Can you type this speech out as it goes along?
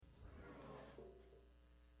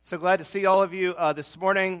So glad to see all of you this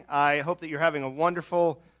morning. I hope that you're having a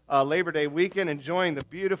wonderful Labor Day weekend, enjoying the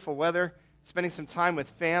beautiful weather, spending some time with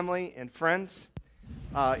family and friends.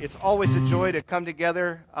 It's always a joy to come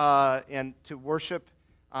together and to worship,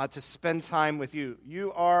 to spend time with you.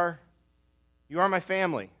 You are my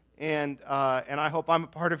family, and I hope I'm a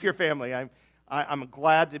part of your family. I'm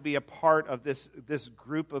glad to be a part of this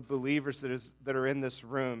group of believers that are in this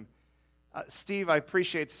room. Steve, I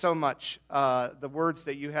appreciate so much the words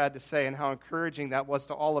that you had to say and how encouraging that was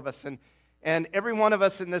to all of us. And every one of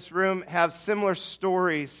us in this room have similar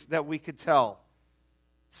stories that we could tell,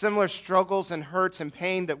 similar struggles and hurts and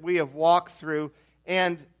pain that we have walked through,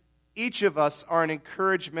 and each of us are an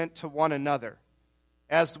encouragement to one another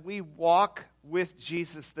as we walk with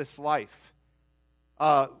Jesus this life,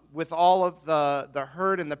 with all of the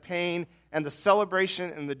hurt and the pain and the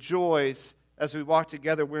celebration and the joys. As we walk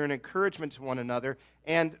together, we're an encouragement to one another,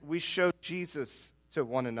 and we show Jesus to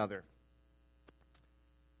one another.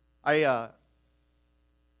 I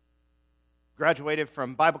graduated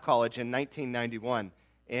from Bible college in 1991,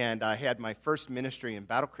 and I had my first ministry in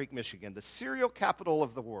Battle Creek, Michigan, the cereal capital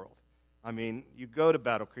of the world. I mean, you go to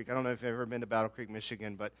Battle Creek. I don't know if you've ever been to Battle Creek,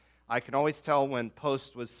 Michigan, but I can always tell when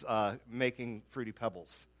Post was making Fruity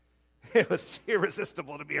Pebbles. It was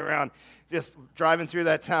irresistible to be around. Just driving through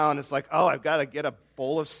that town, it's like, oh, I've got to get a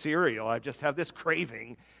bowl of cereal. I just have this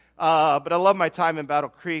craving. But I love my time in Battle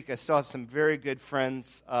Creek. I still have some very good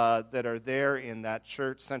friends that are there in that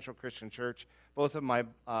church, Central Christian Church. Both of my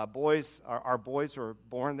boys, our boys were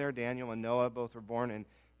born there. Daniel and Noah both were born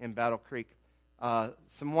in Battle Creek.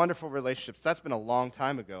 Some wonderful relationships. That's been a long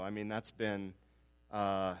time ago. I mean, that's been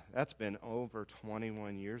over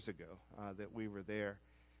 21 years ago that we were there.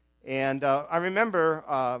 And I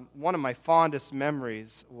remember one of my fondest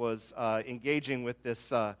memories was engaging with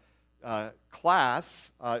this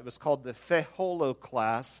class. It was called the Feholo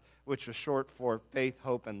class, which was short for Faith,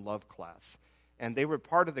 Hope, and Love class. And they were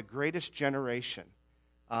part of the greatest generation.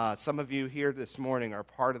 Some of you here this morning are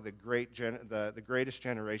part of the greatest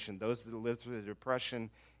generation, those that lived through the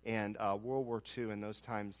Depression and World War II and those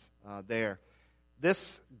times there.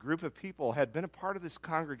 This group of people had been a part of this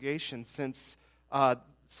congregation since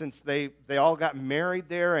they all got married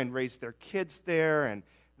there and raised their kids there, and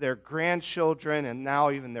their grandchildren, and now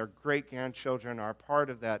even their great-grandchildren are part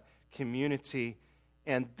of that community.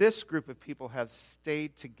 And this group of people have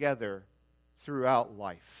stayed together throughout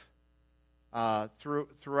life,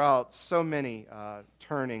 throughout so many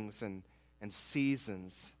turnings and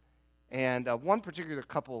seasons. And one particular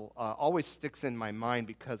couple always sticks in my mind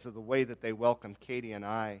because of the way that they welcomed Katie and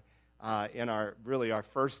I in our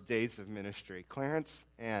first days of ministry. Clarence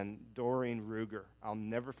and Doreen Ruger. I'll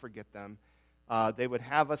never forget them. They would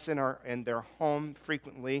have us in their home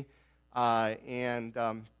frequently,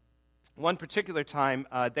 and one particular time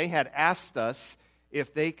they had asked us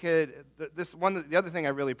if they could. The other thing I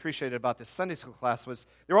really appreciated about this Sunday school class was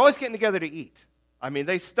they were always getting together to eat. I mean,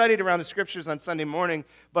 they studied around the scriptures on Sunday morning,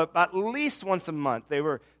 but at least once a month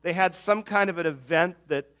they had some kind of an event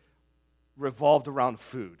that revolved around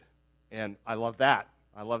food. And I love that.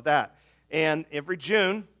 And every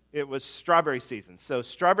June, it was strawberry season. So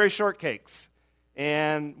strawberry shortcakes.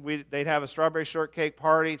 And they'd have a strawberry shortcake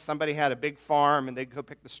party. Somebody had a big farm, and they'd go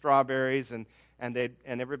pick the strawberries, and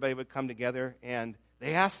everybody would come together. And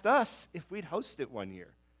they asked us if we'd host it one year.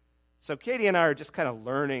 So Katie and I are just kind of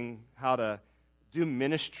learning how to do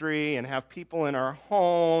ministry and have people in our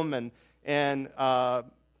home and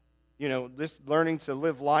just learning to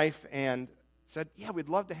live life, and said, yeah, we'd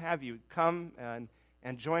love to have you come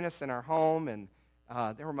and join us in our home. And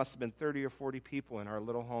there must have been 30 or 40 people in our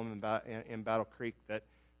little home in Battle Creek that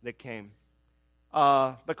came.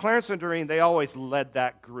 But Clarence and Doreen, they always led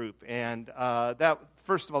that group. And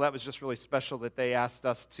first of all, that was just really special that they asked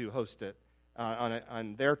us to host it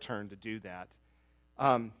on their turn to do that.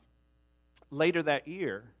 Later that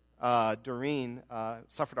year, Doreen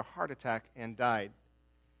suffered a heart attack and died,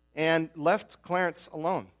 and left Clarence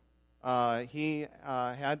alone. He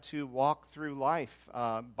had to walk through life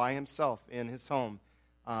by himself in his home,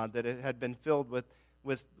 that it had been filled with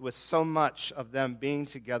so much of them being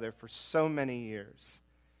together for so many years.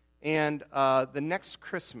 And the next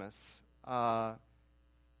Christmas,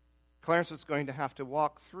 Clarence was going to have to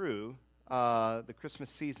walk through the Christmas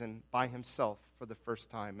season by himself for the first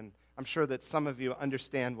time. And I'm sure that some of you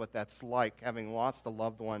understand what that's like, having lost a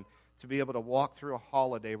loved one, to be able to walk through a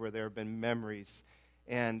holiday where there have been memories,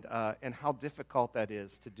 and how difficult that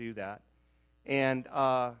is to do that. And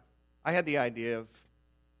I had the idea of,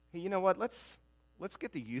 hey, you know what, let's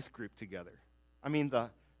get the youth group together. I mean, the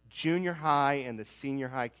junior high and the senior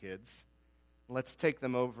high kids. Let's take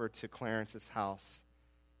them over to Clarence's house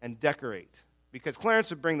and decorate. Because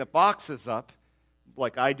Clarence would bring the boxes up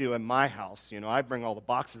like I do in my house. I bring all the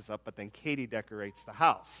boxes up, but then Katie decorates the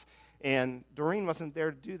house. And Doreen wasn't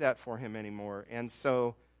there to do that for him anymore. And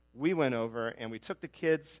so we went over and we took the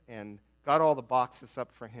kids and got all the boxes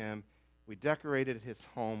up for him. We decorated his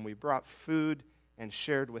home. We brought food and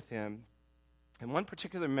shared with him. And one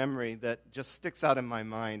particular memory that just sticks out in my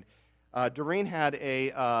mind, Doreen had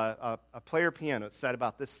a player piano. It sat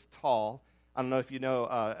about this tall. I don't know if you know,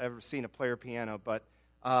 ever seen a player piano, but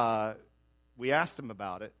we asked him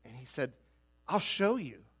about it, and he said, I'll show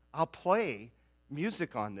you. I'll play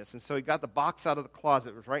music on this. And so he got the box out of the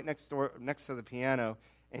closet. It was right next to the piano,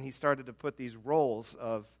 and he started to put these rolls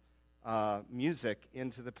of music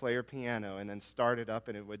into the player piano and then start it up,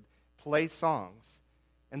 and it would play songs.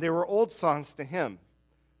 And they were old songs to him,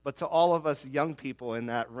 but to all of us young people in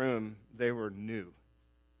that room, they were new,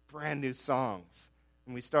 brand new songs.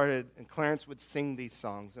 And Clarence would sing these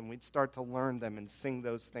songs, and we'd start to learn them and sing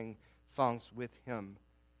those songs with him.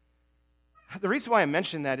 The reason why I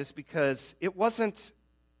mention that is because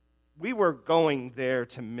we were going there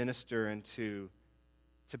to minister and to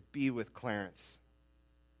be with Clarence.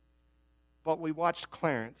 But we watched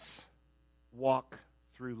Clarence walk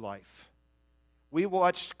through life. We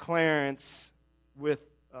watched Clarence with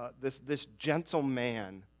this gentle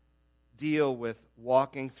man deal with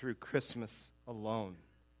walking through Christmas alone.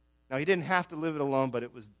 Now, he didn't have to live it alone, but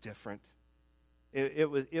it was different.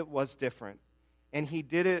 It was different. And he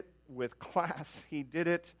did it with class. He did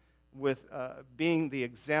it with being the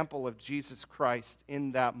example of Jesus Christ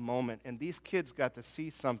in that moment. And these kids got to see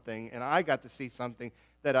something, and I got to see something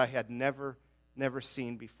that I had never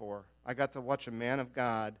seen before. I got to watch a man of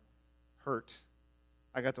God hurt.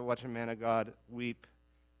 I got to watch a man of God weep.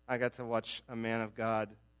 I got to watch a man of God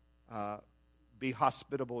be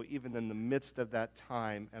hospitable even in the midst of that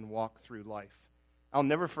time and walk through life. I'll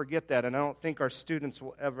never forget that, and I don't think our students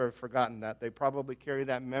will ever have forgotten that. They probably carry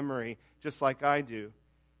that memory just like I do.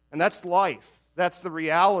 And that's life. That's the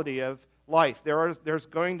reality of life. There's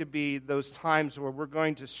going to be those times where we're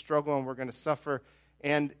going to struggle and we're going to suffer,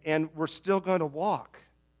 and we're still going to walk.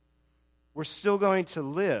 We're still going to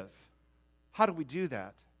live. How do we do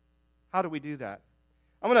that? How do we do that?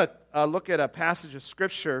 I'm going to look at a passage of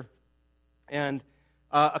Scripture and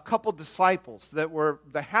a couple disciples that were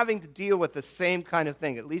having to deal with the same kind of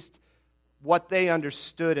thing, at least what they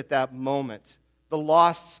understood at that moment, the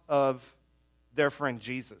loss of their friend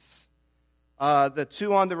Jesus. The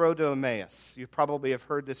two on the road to Emmaus. You probably have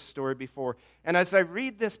heard this story before. And as I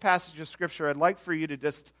read this passage of Scripture, I'd like for you to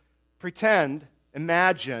just pretend,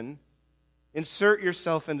 imagine, insert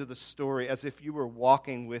yourself into the story as if you were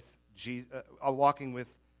walking with Jesus,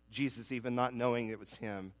 even not knowing it was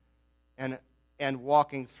him, and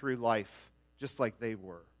walking through life just like they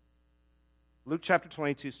were. Luke chapter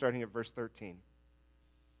 22, starting at verse 13.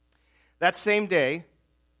 That same day,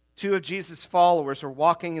 two of Jesus' followers were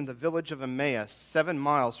walking in the village of Emmaus, 7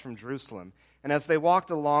 miles from Jerusalem. And as they walked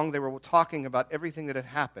along, they were talking about everything that had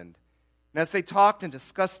happened. And as they talked and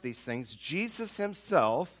discussed these things, Jesus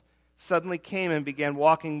himself suddenly came and began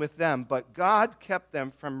walking with them, but God kept them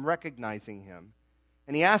from recognizing him.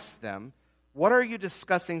 And he asked them, "What are you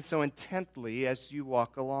discussing so intently as you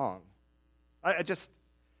walk along?" I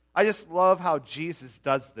just love how Jesus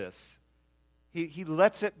does this. He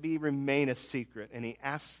lets it remain a secret, and he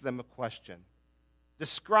asks them a question.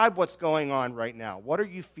 Describe what's going on right now. What are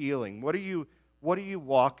you feeling? What are you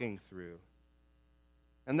walking through?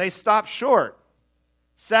 And they stopped short,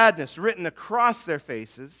 sadness written across their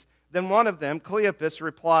faces. Then one of them, Cleopas,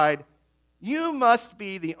 replied, "You must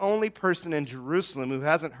be the only person in Jerusalem who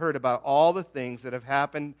hasn't heard about all the things that have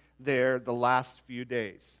happened there the last few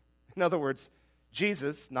days." In other words,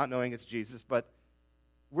 Jesus, not knowing it's Jesus, but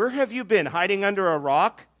where have you been? Hiding under a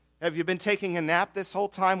rock? Have you been taking a nap this whole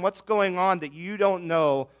time? What's going on that you don't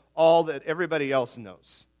know all that everybody else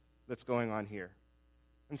knows that's going on here?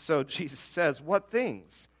 And so Jesus says, "What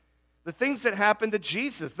things?" "The things that happened to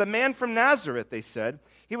Jesus, the man from Nazareth," they said.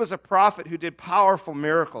 "He was a prophet who did powerful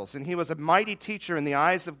miracles, and he was a mighty teacher in the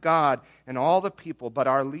eyes of God and all the people. But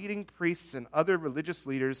our leading priests and other religious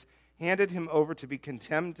leaders handed him over to be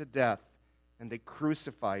condemned to death, and they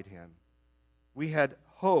crucified him. We had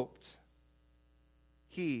hoped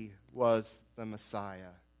he was the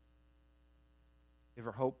Messiah."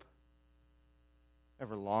 Ever hope?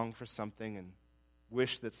 Ever long for something and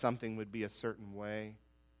wish that something would be a certain way?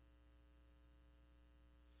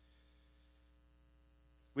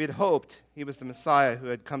 We had hoped he was the Messiah who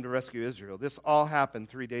had come to rescue Israel. This all happened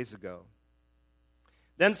 3 days ago.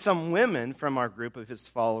 Then some women from our group of his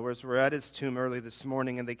followers were at his tomb early this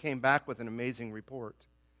morning, and they came back with an amazing report.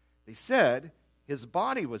 They said, his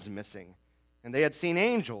body was missing, and they had seen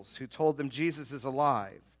angels who told them Jesus is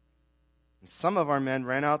alive. And some of our men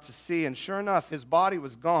ran out to see, and sure enough, his body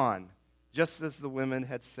was gone, just as the women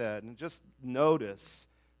had said. And just notice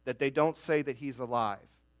that they don't say that he's alive.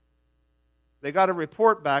 They got a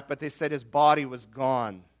report back, but they said his body was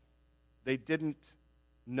gone. They didn't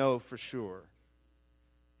know for sure.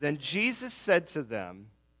 Then Jesus said to them,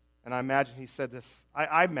 and I imagine he said this,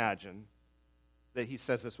 I imagine that he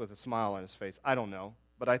says this with a smile on his face. I don't know,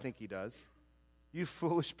 but I think he does. You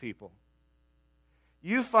foolish people.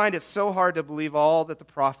 You find it so hard to believe all that the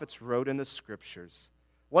prophets wrote in the Scriptures.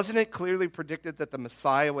 Wasn't it clearly predicted that the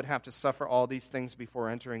Messiah would have to suffer all these things before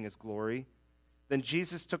entering his glory? Then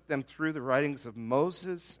Jesus took them through the writings of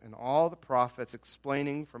Moses and all the prophets,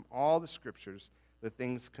 explaining from all the Scriptures the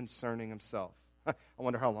things concerning himself. I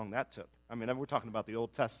wonder how long that took. I mean, we're talking about the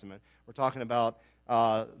Old Testament. We're talking about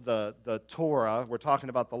the Torah. We're talking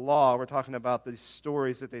about the law. We're talking about these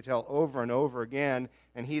stories that they tell over and over again,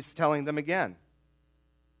 and he's telling them again.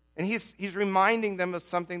 And he's reminding them of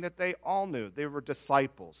something that they all knew. They were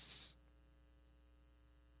disciples.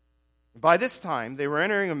 By this time, they were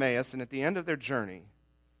entering Emmaus and at the end of their journey.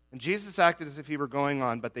 And Jesus acted as if he were going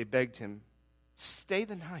on, but they begged him, "Stay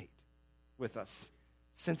the night with us,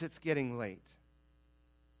 since it's getting late."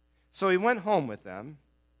 So he went home with them,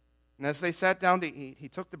 and as they sat down to eat, he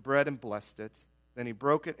took the bread and blessed it. Then he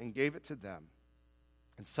broke it and gave it to them.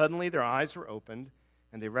 And suddenly their eyes were opened,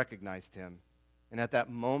 and they recognized him. And at that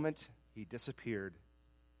moment, he disappeared.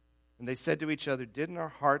 And they said to each other, "Didn't our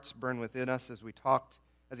hearts burn within us as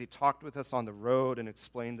he talked with us on the road and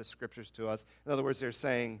explained the Scriptures to us?" In other words, they're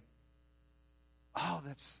saying,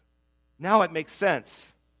 now it makes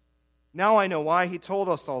sense. Now I know why he told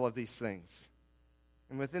us all of these things.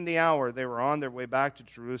 And within the hour, they were on their way back to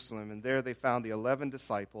Jerusalem, and there they found the 11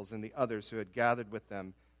 disciples and the others who had gathered with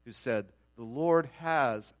them, who said, "The Lord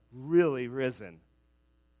has really risen.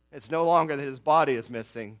 It's no longer that his body is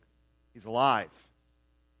missing. He's alive."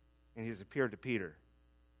 And he's appeared to Peter.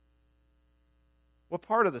 What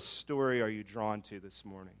part of the story are you drawn to this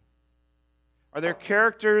morning? Are there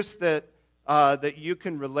characters that you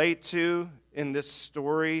can relate to in this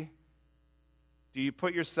story? Do you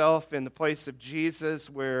put yourself in the place of Jesus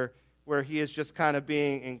where he is just kind of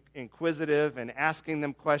being inquisitive and asking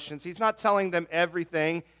them questions? He's not telling them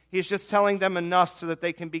everything. He's just telling them enough so that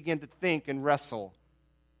they can begin to think and wrestle.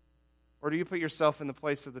 Or do you put yourself in the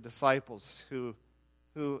place of the disciples who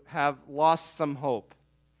have lost some hope?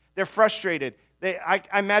 They're frustrated. I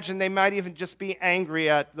imagine they might even just be angry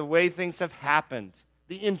at the way things have happened,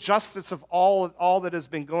 the injustice of all that has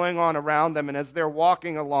been going on around them, and as they're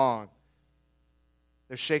walking along,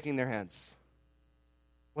 they're shaking their heads.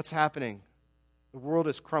 What's happening? The world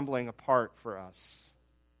is crumbling apart for us.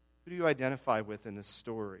 Who do you identify with in this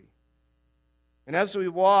story? And as we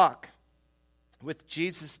walk with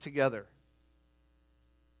Jesus together,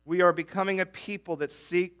 we are becoming a people that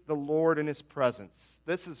seek the Lord in his presence.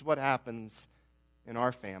 This is what happens in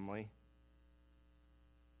our family.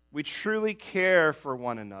 We truly care for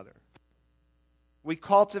one another. We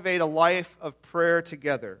cultivate a life of prayer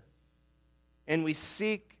together. And we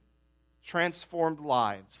seek transformed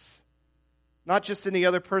lives. Not just in the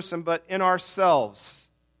other person, but in ourselves.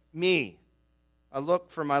 Me. I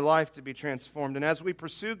look for my life to be transformed. And as we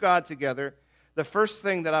pursue God together, the first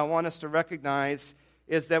thing that I want us to recognize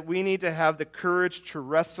is that we need to have the courage to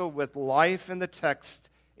wrestle with life in the text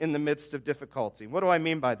in the midst of difficulty. What do I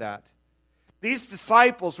mean by that? These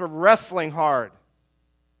disciples were wrestling hard.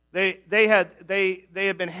 They had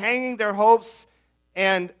been hanging their hopes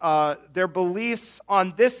and their beliefs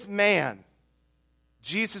on this man,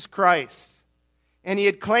 Jesus Christ. And he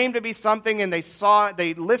had claimed to be something, and they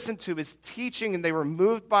listened to his teaching, and they were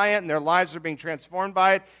moved by it, and their lives were being transformed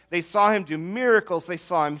by it. They saw him do miracles. They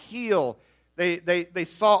saw him heal. They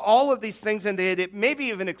saw all of these things, and they had maybe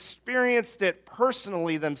even experienced it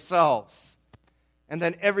personally themselves. And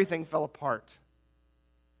then everything fell apart.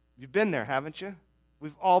 You've been there, haven't you?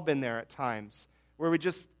 We've all been there at times, where we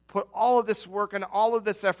just put all of this work and all of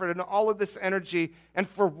this effort and all of this energy, and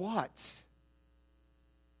for what?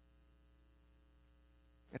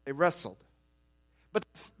 And they wrestled. But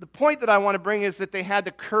the point that I want to bring is that they had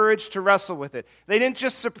the courage to wrestle with it. They didn't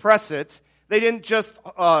just suppress it. They didn't just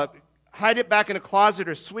hide it back in a closet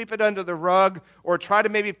or sweep it under the rug or try to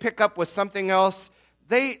maybe pick up with something else.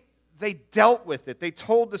 They dealt with it. They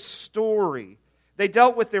told the story. They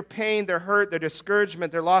dealt with their pain, their hurt, their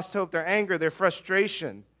discouragement, their lost hope, their anger, their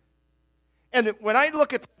frustration. And when I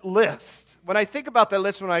look at the list, when I think about that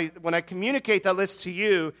list, when I communicate that list to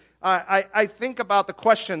you, I think about the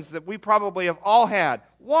questions that we probably have all had.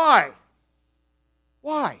 Why?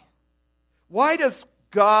 Why Why does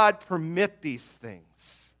God permit these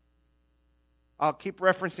things? I'll keep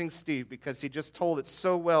referencing Steve because he just told it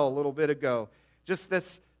so well a little bit ago. Just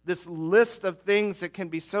this list of things that can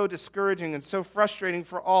be so discouraging and so frustrating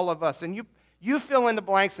for all of us. And you fill in the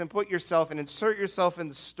blanks and put yourself and insert yourself in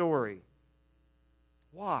the story.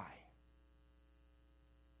 Why?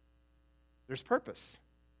 There's purpose,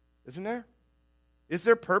 isn't there? Is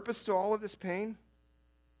there purpose to all of this pain?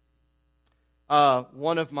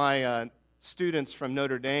 One of my students from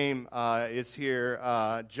Notre Dame is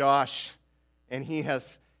here, Josh, and he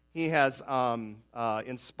has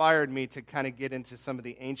inspired me to kind of get into some of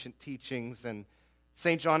the ancient teachings and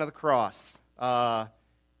St. John of the Cross,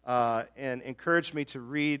 and encouraged me to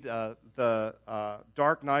read the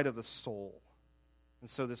Dark Night of the Soul. And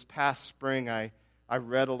so this past spring, I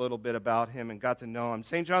read a little bit about him and got to know him.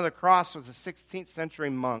 St. John of the Cross was a 16th century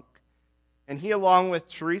monk, and he, along with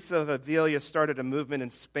Teresa of Avila, started a movement in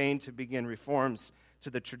Spain to begin reforms to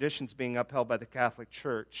the traditions being upheld by the Catholic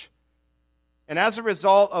Church. And as a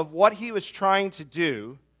result of what he was trying to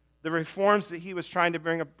do, the reforms that he was trying to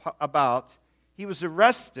bring about, he was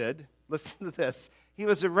arrested. Listen to this. He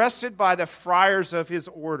was arrested by the friars of his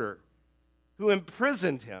order, who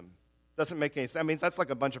imprisoned him. Doesn't make any sense. I mean, that's like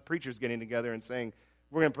a bunch of preachers getting together and saying,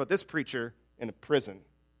 we're going to put this preacher in a prison.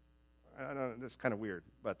 I don't know, that's kind of weird,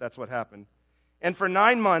 but that's what happened. And for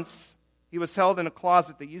 9 months, he was held in a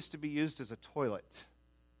closet that used to be used as a toilet.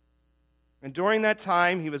 And during that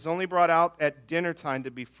time, he was only brought out at dinner time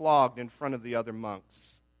to be flogged in front of the other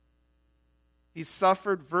monks. He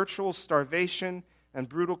suffered virtual starvation and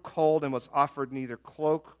brutal cold and was offered neither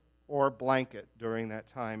cloak or blanket during that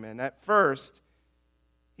time. And at first,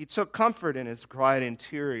 he took comfort in his quiet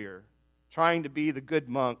interior, trying to be the good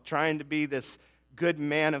monk, trying to be this good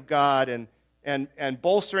man of God, and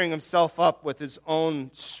bolstering himself up with his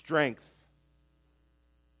own strength.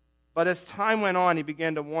 But as time went on, he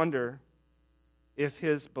began to wonder if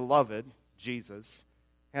his beloved, Jesus,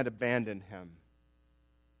 had abandoned him.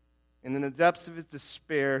 And in the depths of his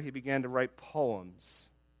despair, he began to write poems,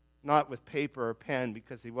 not with paper or pen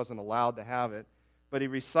because he wasn't allowed to have it, but he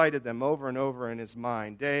recited them over and over in his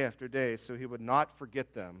mind, day after day, so he would not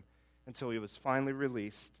forget them until he was finally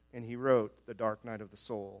released, and he wrote The Dark Night of the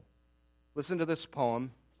Soul. Listen to this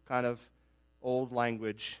poem. It's kind of old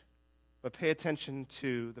language, but pay attention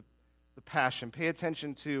to the passion. Pay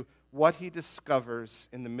attention to what he discovers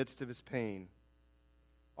in the midst of his pain.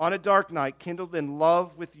 On a dark night, kindled in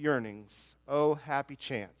love with yearnings, oh, happy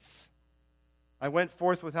chance. I went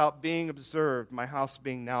forth without being observed, my house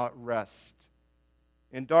being now at rest.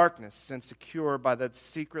 In darkness and secure by that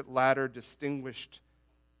secret ladder distinguished,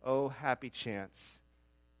 oh, happy chance.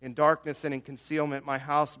 In darkness and in concealment, my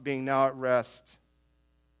house being now at rest.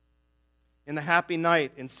 In the happy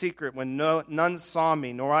night, in secret, when none saw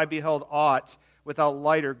me, nor I beheld aught without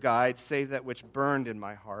light or guide, save that which burned in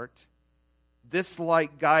my heart. This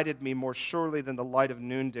light guided me more surely than the light of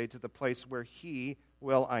noonday to the place where he,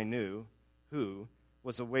 well I knew, who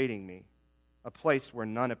was awaiting me, a place where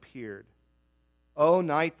none appeared. O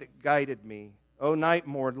night that guided me, O night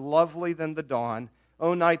more lovely than the dawn,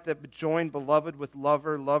 O night that joined beloved with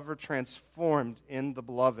lover, lover transformed in the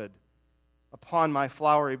beloved. Upon my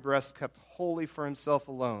flowery breast kept wholly for himself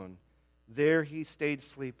alone, there he stayed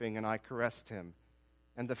sleeping, and I caressed him,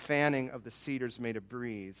 and the fanning of the cedars made a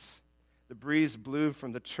breeze. The breeze blew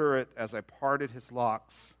from the turret as I parted his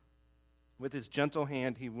locks. With his gentle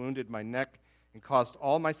hand he wounded my neck and caused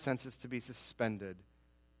all my senses to be suspended,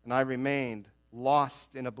 and I remained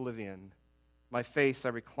lost in oblivion. My face I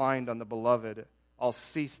reclined on the beloved. All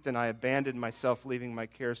ceased, and I abandoned myself, leaving my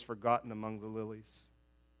cares forgotten among the lilies.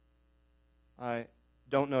 I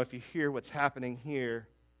don't know if you hear what's happening here,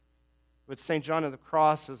 but St. John of the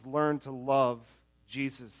Cross has learned to love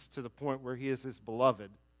Jesus to the point where he is his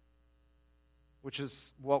beloved, which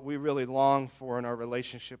is what we really long for in our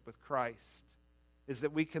relationship with Christ, is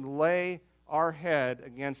that we can lay our head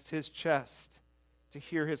against his chest to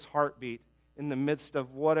hear his heartbeat in the midst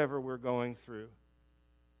of whatever we're going through.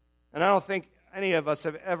 And I don't think any of us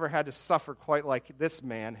have ever had to suffer quite like this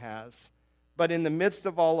man has. But in the midst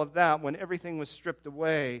of all of that, when everything was stripped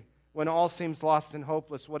away, when all seems lost and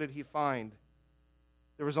hopeless, what did he find?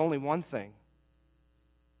 There was only one thing.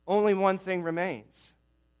 Only one thing remains,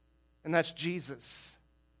 and that's Jesus.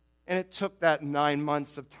 And it took that 9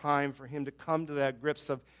 months of time for him to come to that grips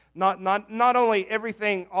of not only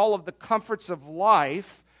everything, all of the comforts of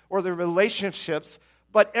life or the relationships,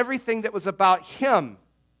 but everything that was about him,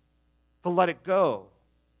 to let it go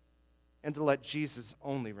and to let Jesus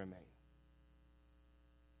only remain.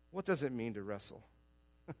 What does it mean to wrestle?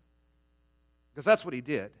 Because that's what he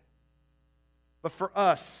did. but for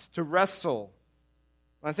us to wrestle.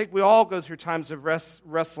 I think we all go through times of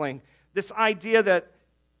wrestling. This idea that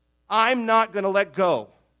I'm not going to let go.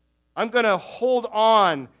 I'm going to hold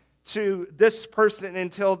on to this person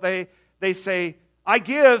until they say, I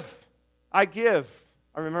give. I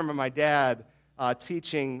remember my dad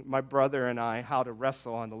teaching my brother and I how to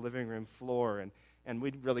wrestle on the living room floor, and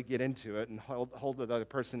we'd really get into it and hold the other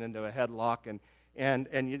person into a headlock, and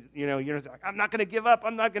you're like, I'm not going to give up,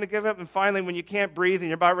 and finally when you can't breathe and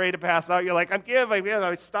you're about ready to pass out, you're like,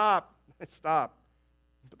 I stop.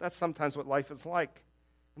 But that's sometimes what life is like.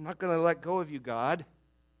 I'm not going to let go of you, God.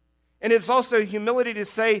 And it's also humility to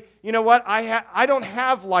say, you know what, I don't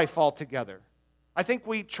have life altogether. I think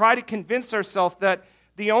we try to convince ourselves that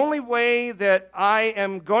the only way that I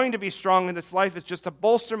am going to be strong in this life is just to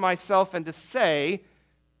bolster myself and to say,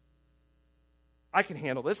 I can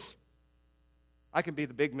handle this. I can be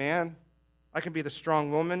the big man. I can be the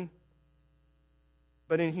strong woman.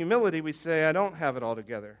 But in humility, we say, I don't have it all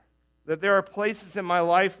together. That there are places in my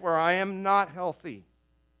life where I am not healthy.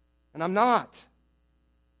 And I'm not.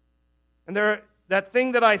 And that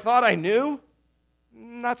thing that I thought I knew,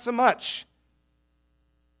 not so much.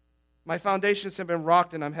 My foundations have been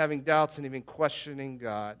rocked, and I'm having doubts and even questioning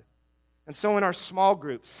God. And so in our small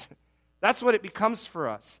groups, that's what it becomes for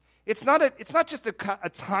us. It's not just a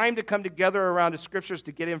time to come together around the Scriptures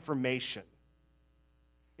to get information.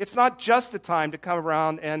 It's not just a time to come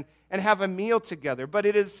around and have a meal together, but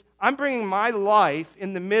it is, I'm bringing my life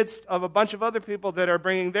in the midst of a bunch of other people that are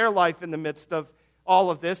bringing their life in the midst of all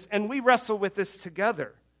of this, and we wrestle with this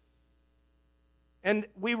together. And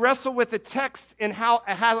we wrestle with the text and how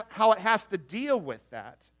it has to deal with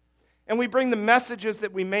that. And we bring the messages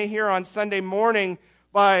that we may hear on Sunday morning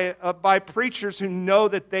by preachers who know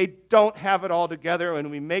that they don't have it all together,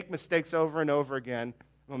 and we make mistakes over and over again.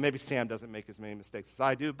 Well, maybe Sam doesn't make as many mistakes as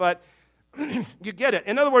I do, but you get it.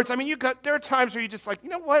 In other words, there are times where you're just like, you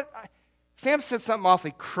know what? Sam said something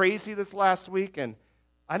awfully crazy this last week, and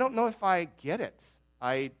I don't know if I get it.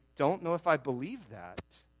 I don't know if I believe that.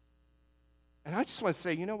 And I just want to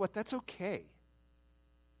say, you know what? That's okay.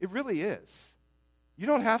 It really is. You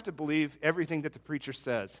don't have to believe everything that the preacher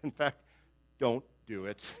says. In fact, don't do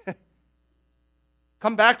it.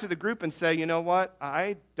 Come back to the group and say, you know what?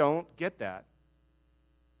 I don't get that.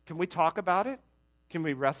 Can we talk about it? Can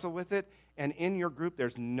we wrestle with it? And in your group,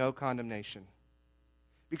 there's no condemnation.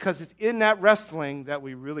 Because it's in that wrestling that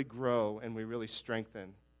we really grow and we really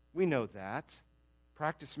strengthen. We know that.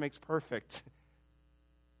 Practice makes perfect.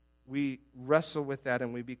 We wrestle with that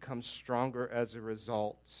and we become stronger as a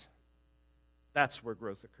result. That's where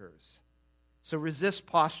growth occurs. So resist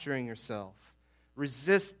posturing yourself.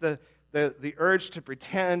 Resist the urge to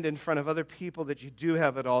pretend in front of other people that you do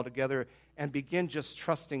have it all together, and begin just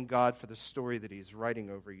trusting God for the story that He's writing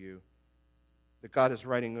over you, that God is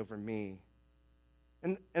writing over me.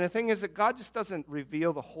 And the thing is that God just doesn't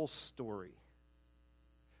reveal the whole story.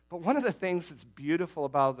 But one of the things that's beautiful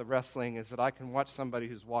about the wrestling is that I can watch somebody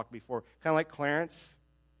who's walked before, kind of like Clarence.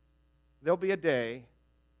 There'll be a day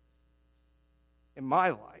in my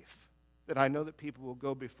life that I know that people will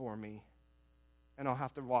go before me, and I'll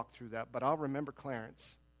have to walk through that. But I'll remember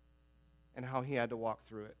Clarence and how he had to walk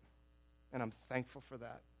through it. And I'm thankful for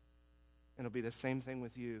that. And it'll be the same thing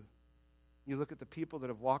with you. You look at the people that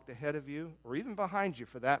have walked ahead of you, or even behind you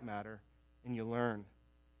for that matter, and you learn.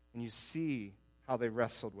 And you see how they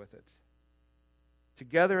wrestled with it.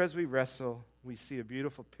 Together as we wrestle, we see a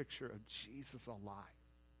beautiful picture of Jesus alive,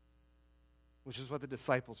 which is what the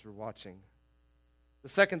disciples were watching. The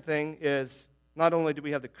second thing is, not only do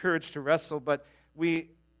we have the courage to wrestle, but we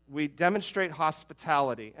demonstrate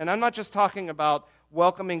hospitality. And I'm not just talking about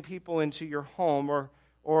welcoming people into your home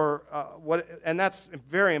and that's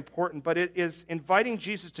very important, but it is inviting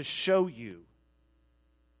Jesus to show you.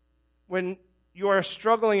 When you are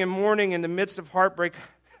struggling and mourning in the midst of heartbreak,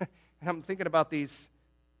 and I'm thinking about these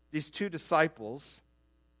two disciples,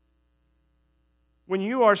 when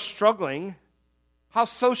you are struggling, how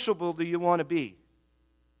sociable do you want to be?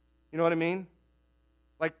 You know what I mean?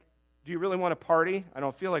 Like, do you really want to party? I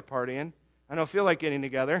don't feel like partying. I don't feel like getting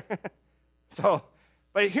together.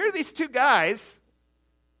 But here are these two guys,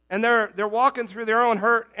 and they're walking through their own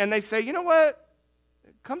hurt, and they say, you know what?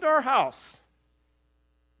 Come to our house.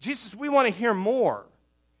 Jesus, we want to hear more.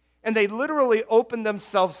 And they literally opened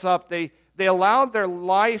themselves up. They allowed their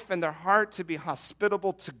life and their heart to be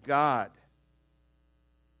hospitable to God.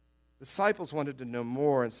 The disciples wanted to know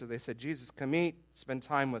more, and so they said, Jesus, come eat, spend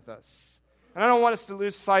time with us. And I don't want us to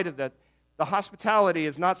lose sight of that. The hospitality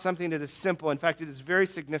is not something that is simple. In fact, it is very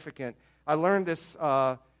significant. I learned this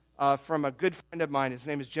from a good friend of mine. His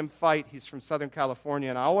name is Jim Fight. He's from Southern California.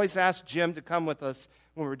 And I always ask Jim to come with us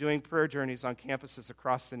when we're doing prayer journeys on campuses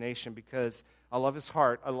across the nation because I love his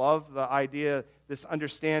heart. I love the idea, this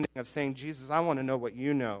understanding of saying, Jesus, I want to know what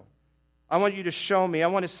you know. I want you to show me. I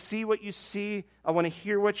want to see what you see. I want to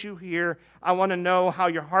hear what you hear. I want to know how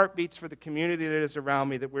your heart beats for the community that is around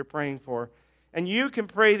me that we're praying for. And you can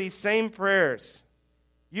pray these same prayers.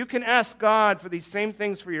 You can ask God for these same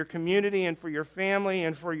things for your community and for your family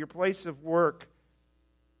and for your place of work.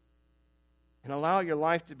 And allow your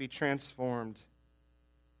life to be transformed.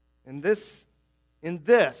 And this,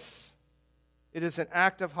 it is an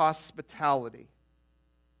act of hospitality.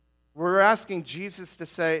 We're asking Jesus to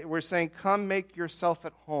say, we're saying, come make yourself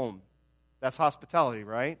at home. That's hospitality,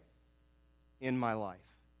 right? In my life.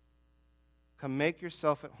 Come make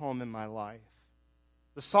yourself at home in my life.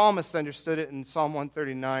 The psalmist understood it in Psalm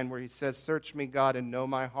 139 where he says, search me, God, and know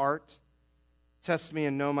my heart. Test me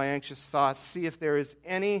and know my anxious thoughts. See if there is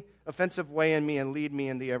any offensive way in me and lead me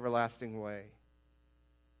in the everlasting way.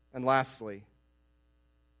 And lastly,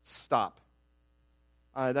 stop.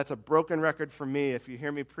 That's a broken record for me. If you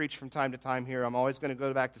hear me preach from time to time here, I'm always going to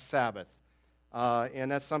go back to Sabbath.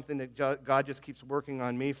 And that's something that God just keeps working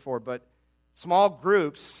on me for. But small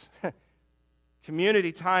groups,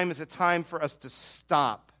 community time is a time for us to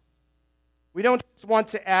stop. We don't just want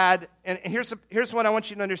to add, and here's what I want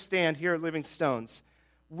you to understand here at Living Stones.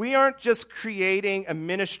 We aren't just creating a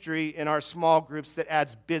ministry in our small groups that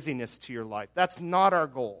adds busyness to your life. That's not our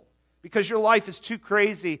goal. Because your life is too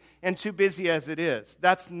crazy and too busy as it is.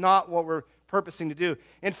 That's not what we're purposing to do.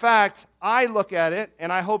 In fact, I look at it,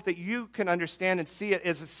 and I hope that you can understand and see it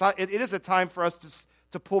as it is a time for us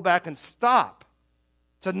to pull back and stop.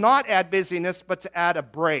 To not add busyness, but to add a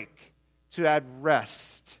break, to add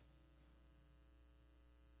rest.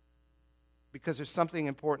 Because there's something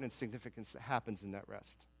important and significant that happens in that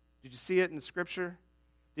rest. Did you see it in the Scripture?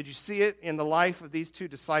 Did you see it in the life of these two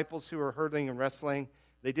disciples who were hurting and wrestling?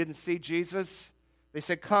 They didn't see Jesus. They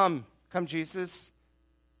said, come, Jesus.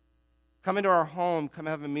 Come into our home. Come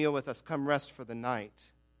have a meal with us. Come rest for the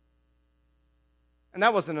night. And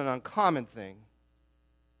that wasn't an uncommon thing.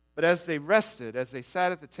 But as they rested, as they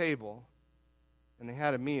sat at the table, and they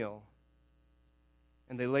had a meal,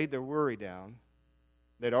 and they laid their worry down,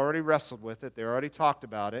 they'd already wrestled with it. They already talked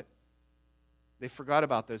about it. They forgot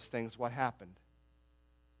about those things. What happened?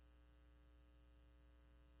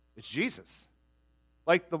 It's Jesus.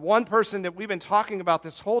 Like the one person that we've been talking about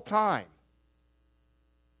this whole time.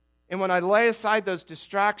 And when I lay aside those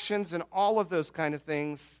distractions and all of those kind of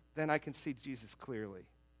things, then I can see Jesus clearly.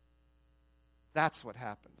 That's what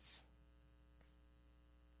happens.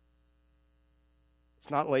 It's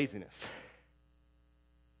not laziness.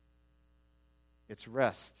 It's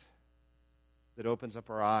rest that opens up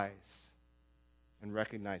our eyes and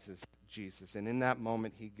recognizes Jesus. And in that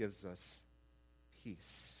moment, he gives us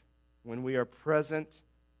peace. When we are present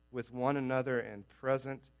with one another and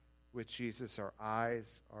present with Jesus, our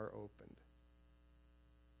eyes are opened.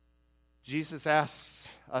 Jesus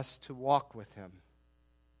asks us to walk with him.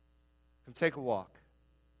 Come take a walk.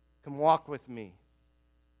 Come walk with me.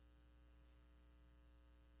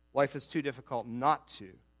 Life is too difficult not to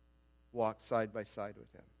walk side by side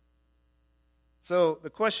with him. So the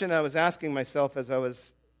question I was asking myself as I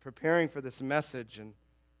was preparing for this message, and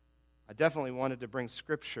I definitely wanted to bring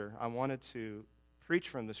Scripture. I wanted to preach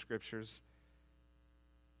from the Scriptures.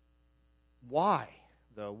 Why,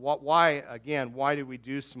 though? Why, again, why do we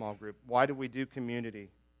do small group? Why do we do community?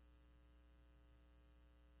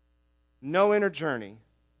 No inner journey,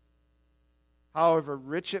 however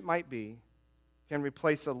rich it might be, can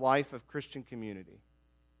replace a life of Christian community.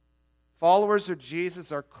 Followers of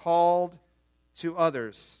Jesus are called to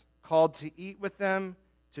others, called to eat with them,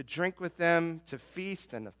 to drink with them, to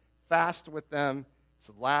feast and to fast with them,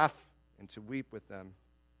 to laugh and to weep with them,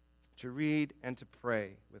 to read and to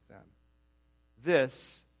pray with them.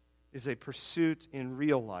 This is a pursuit in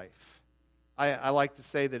real life. I like to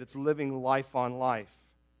say that it's living life on life.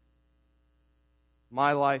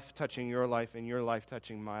 My life touching your life and your life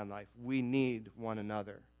touching my life. We need one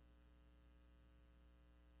another.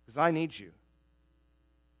 Because I need you.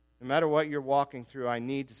 No matter what you're walking through, I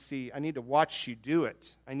need to watch you do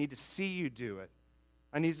it. I need to see you do it.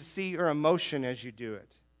 I need to see your emotion as you do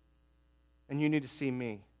it. And you need to see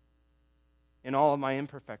me. In all of my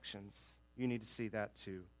imperfections, you need to see that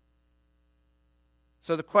too.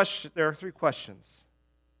 So there are three questions.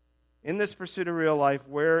 In this pursuit of real life,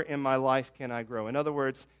 where in my life can I grow? In other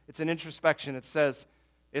words, it's an introspection. It says,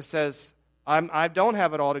 I don't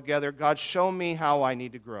have it all together. God, show me how I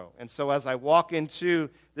need to grow. And so as I walk into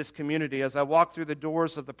this community, as I walk through the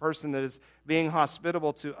doors of the person that is being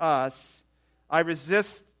hospitable to us, I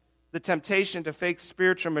resist the temptation to fake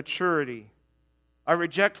spiritual maturity. I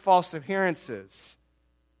reject false appearances.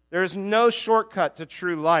 There is no shortcut to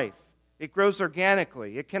true life. It grows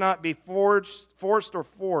organically. It cannot be forced or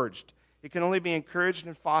forged. It can only be encouraged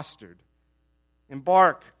and fostered.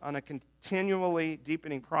 Embark on a continually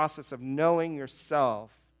deepening process of knowing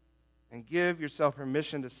yourself and give yourself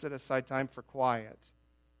permission to set aside time for quiet.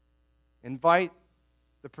 Invite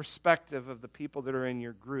the perspective of the people that are in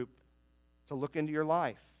your group to look into your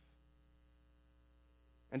life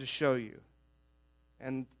and to show you.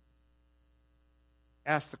 And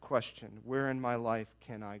ask the question, where in my life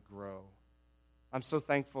can I grow? I'm so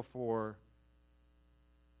thankful for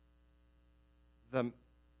the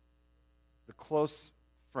close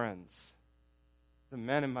friends, the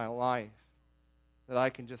men in my life, that I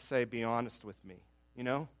can just say, be honest with me. You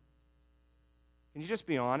know? Can you just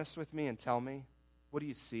be honest with me and tell me, what do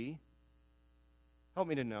you see? Help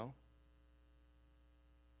me to know.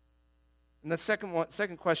 And the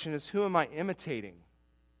second question is, who am I imitating?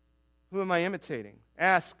 Who am I imitating?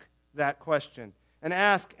 Ask that question. And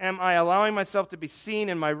ask, am I allowing myself to be seen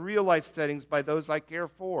in my real life settings by those I care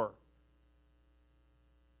for?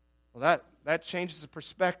 Well, that changes the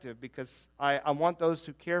perspective, because I want those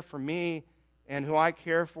who care for me and who I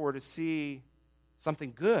care for to see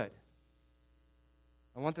something good.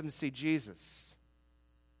 I want them to see Jesus.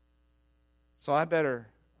 So I better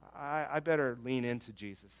lean into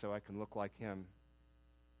Jesus so I can look like him.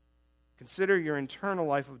 Consider your internal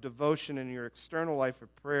life of devotion and your external life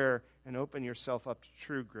of prayer, and open yourself up to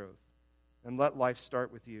true growth. And let life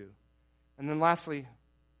start with you. And then lastly,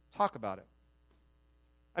 talk about it.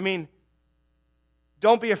 I mean,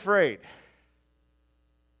 don't be afraid.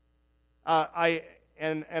 I'm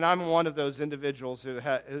one of those individuals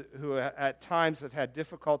who at times have had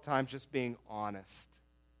difficult times just being honest.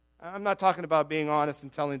 I'm not talking about being honest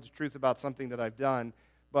and telling the truth about something that I've done,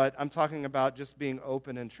 but I'm talking about just being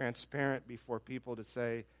open and transparent before people to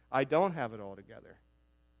say, I don't have it all together.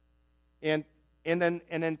 And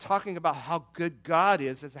then talking about how good God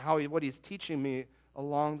is and what he's teaching me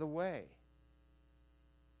along the way.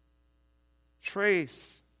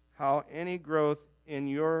 Trace how any growth in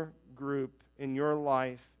your group, in your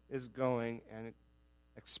life, is going, and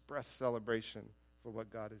express celebration for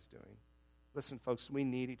what God is doing. Listen, folks, we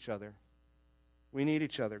need each other. We need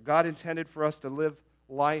each other. God intended for us to live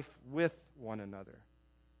life with one another.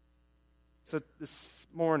 So this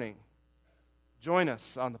morning, join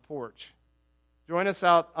us on the porch. Join us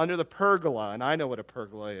out under the pergola, and I know what a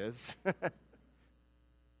pergola is.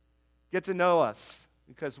 Get to know us,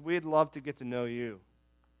 because we'd love to get to know you.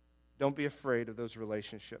 Don't be afraid of those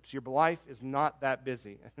relationships. Your life is not that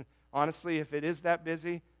busy. Honestly, if it is that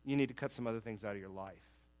busy, you need to cut some other things out of your life.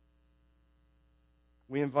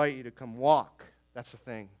 We invite you to come walk. That's the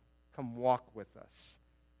thing. Come walk with us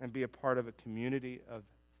and be a part of a community of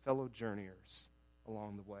fellow journeyers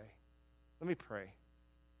along the way. Let me pray.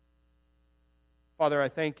 Father, I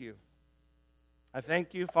thank you. I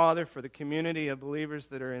thank you, Father, for the community of believers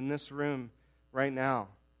that are in this room right now.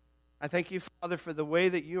 I thank you, Father, for the way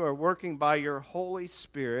that you are working by your Holy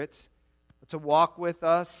Spirit to walk with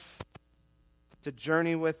us, to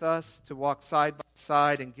journey with us, to walk side by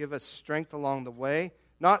side and give us strength along the way.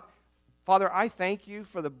 Father, I thank you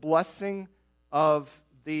for the blessing of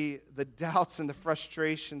the doubts and the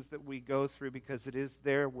frustrations that we go through, because it is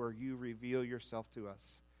there where you reveal yourself to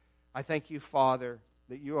us. I thank you, Father,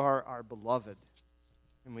 that you are our beloved,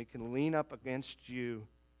 and we can lean up against you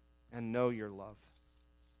and know your love.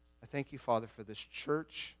 I thank you, Father, for this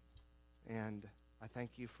church, and I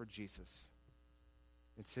thank you for Jesus.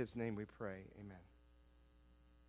 In his name we pray, amen.